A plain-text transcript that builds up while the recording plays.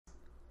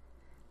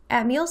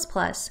At Meals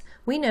Plus,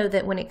 we know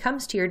that when it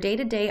comes to your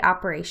day-to-day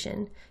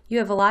operation, you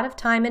have a lot of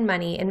time and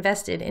money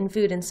invested in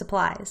food and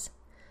supplies.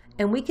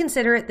 And we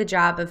consider it the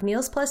job of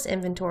Meals Plus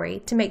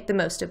Inventory to make the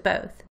most of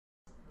both.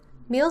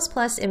 Meals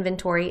Plus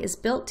Inventory is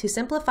built to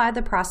simplify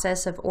the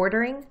process of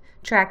ordering,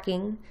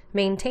 tracking,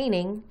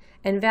 maintaining,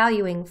 and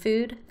valuing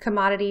food,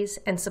 commodities,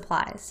 and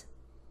supplies.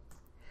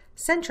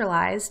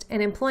 Centralized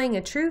and employing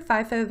a true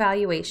FIFO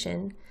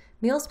valuation,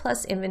 Meals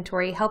Plus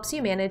Inventory helps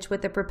you manage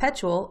with a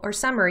perpetual or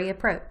summary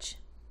approach.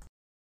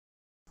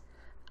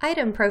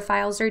 Item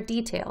profiles are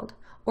detailed,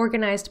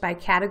 organized by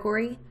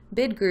category,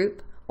 bid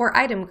group, or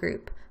item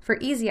group for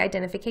easy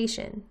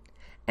identification,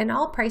 and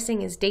all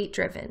pricing is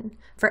date-driven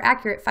for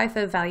accurate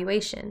FIFO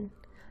valuation,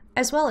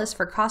 as well as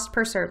for cost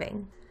per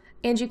serving.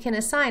 And you can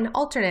assign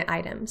alternate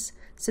items,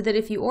 so that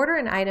if you order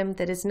an item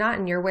that is not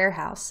in your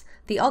warehouse,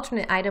 the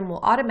alternate item will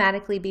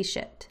automatically be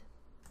shipped.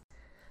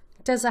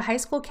 Does a high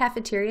school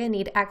cafeteria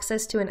need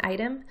access to an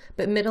item,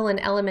 but middle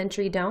and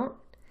elementary don't?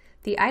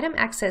 The Item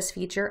Access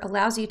feature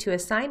allows you to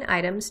assign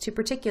items to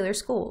particular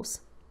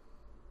schools.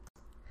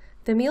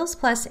 The Meals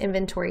Plus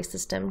inventory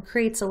system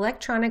creates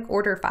electronic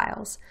order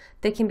files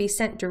that can be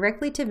sent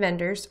directly to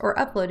vendors or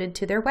uploaded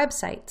to their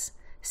websites,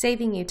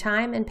 saving you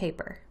time and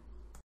paper.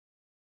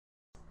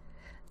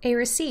 A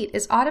receipt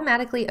is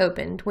automatically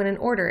opened when an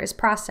order is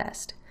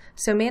processed,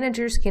 so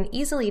managers can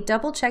easily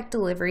double-check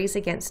deliveries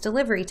against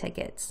delivery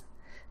tickets.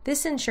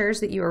 This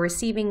ensures that you are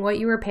receiving what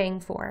you are paying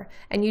for,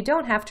 and you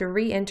don't have to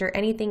re-enter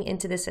anything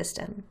into the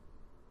system.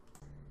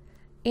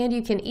 And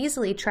you can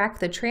easily track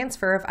the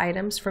transfer of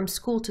items from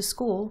school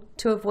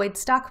to avoid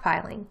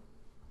stockpiling.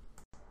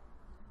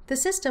 The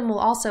system will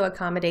also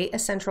accommodate a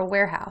central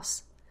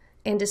warehouse,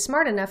 and is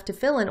smart enough to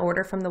fill an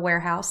order from the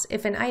warehouse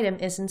if an item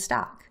is in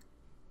stock.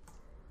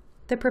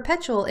 The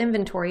perpetual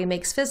inventory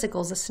makes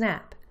physicals a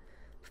snap.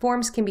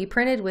 Forms can be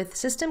printed with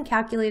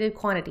system-calculated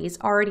quantities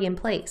already in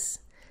place.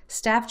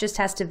 Staff just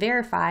has to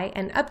verify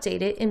and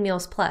update it in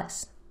Meals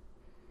Plus.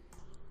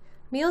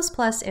 Meals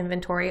Plus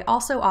Inventory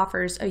also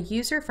offers a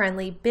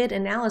user-friendly bid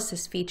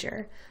analysis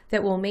feature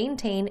that will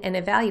maintain and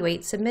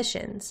evaluate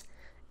submissions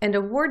and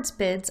awards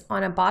bids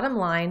on a bottom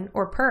line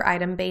or per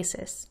item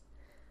basis.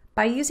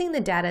 By using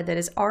the data that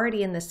is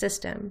already in the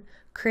system,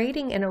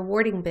 creating and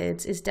awarding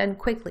bids is done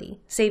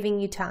quickly, saving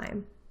you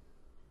time.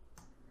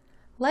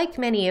 Like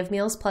many of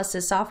Meals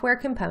Plus's software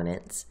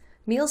components,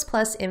 Meals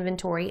Plus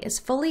Inventory is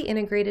fully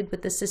integrated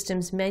with the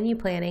system's menu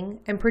planning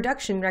and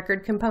production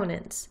record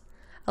components,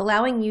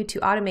 allowing you to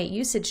automate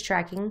usage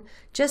tracking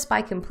just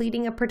by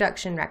completing a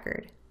production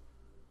record.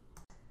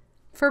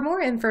 For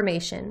more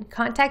information,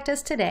 contact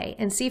us today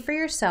and see for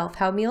yourself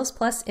how Meals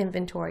Plus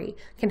Inventory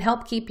can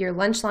help keep your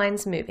lunch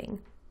lines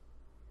moving.